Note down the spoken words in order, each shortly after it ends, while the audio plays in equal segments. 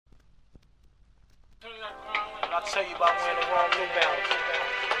I'll tell you about wearing the wrong New Balance.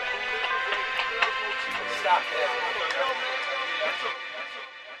 Stop that.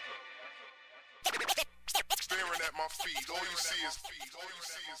 Staring at my feet, all you see is feet, all you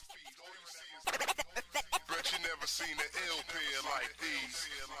see is feet, all you see is feet. Bet you never seen an ill pair like these.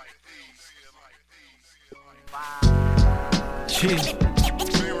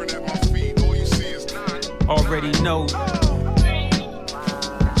 Staring at my feet, all you see is nine. Already know.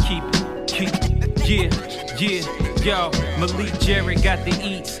 Yeah, yo, Malik Jarrett got the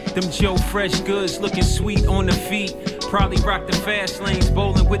eats. Them Joe Fresh goods looking sweet on the feet. Probably rock the fast lanes,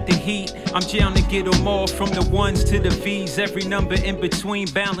 bowling with the heat. I'm down to get them all, from the ones to the V's. Every number in between,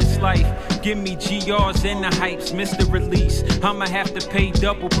 balanced life. Give me GRs and the hypes, Mr. Release. I'ma have to pay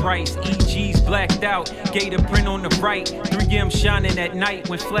double price. EG's blacked out, gator print on the right. 3M shining at night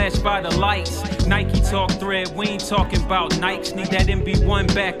when flashed by the lights. Nike talk thread, we ain't talking about Nikes. Need that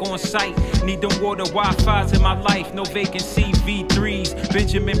MB1 back on site. Need them water Wi-Fi's in my life. No vacancy, V3s.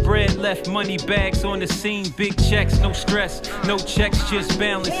 Benjamin Bread left money bags on the scene. Big checks, no stress, no checks, just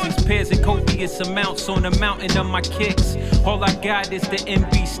balances. Pairs of copious amounts on the mountain of my kicks. All I got is the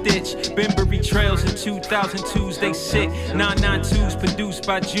MB Stitch. Bembury Trails in 2002s, they sick. 992s produced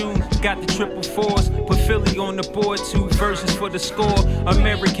by June. Got the 444s, put Philly on the board. 2 versions for the score.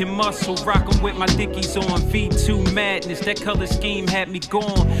 American Muscle, rockin' with my Dickies on. V2 Madness, that color scheme had me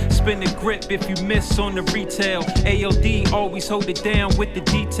gone. Spin the grip if you miss on the retail. ALD, always hold it down with the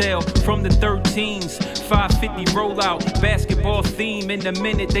detail. From the 13s, 550 rollout. Basketball theme, in a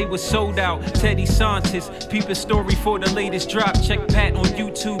minute they were sold out. Teddy Santis, peep a story for the latest drop. Check Pat on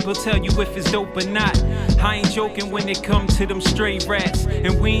YouTube, he'll tell you if it's dope or not. I ain't joking when it come to them stray rats.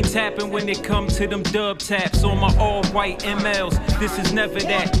 And we ain't tapping when it come to them dub taps. On my all-white MLs, this is never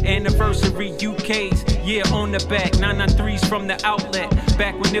that. Anniversary UKs, yeah, on the back. 993s from the outlet,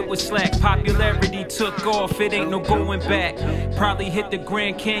 back when it was slack. Popularity took off, it ain't no going back. Probably hit the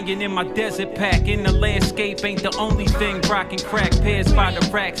Grand Canyon in my desert pack. In the landscape ain't the only thing rockin' crack. Pairs by the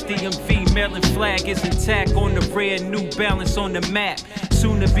racks, DMV, Maryland flag is intact. On the red, New Balance on the map.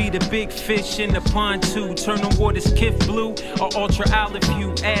 Soon to be the big fish in the pond too. Turn the waters Kif blue or ultra olive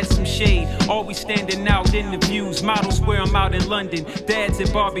hue. Add some shade, always standing out in the views. Models where I'm out in London, dads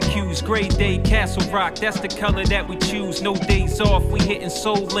at barbecues. Great day, Castle Rock, that's the color that we choose. No days off, we hitting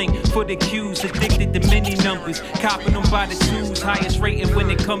Soul Link for the cues. Addicted to many numbers, copping them by the twos. Highest rating when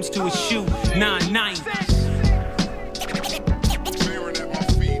it comes to a shoe, 990.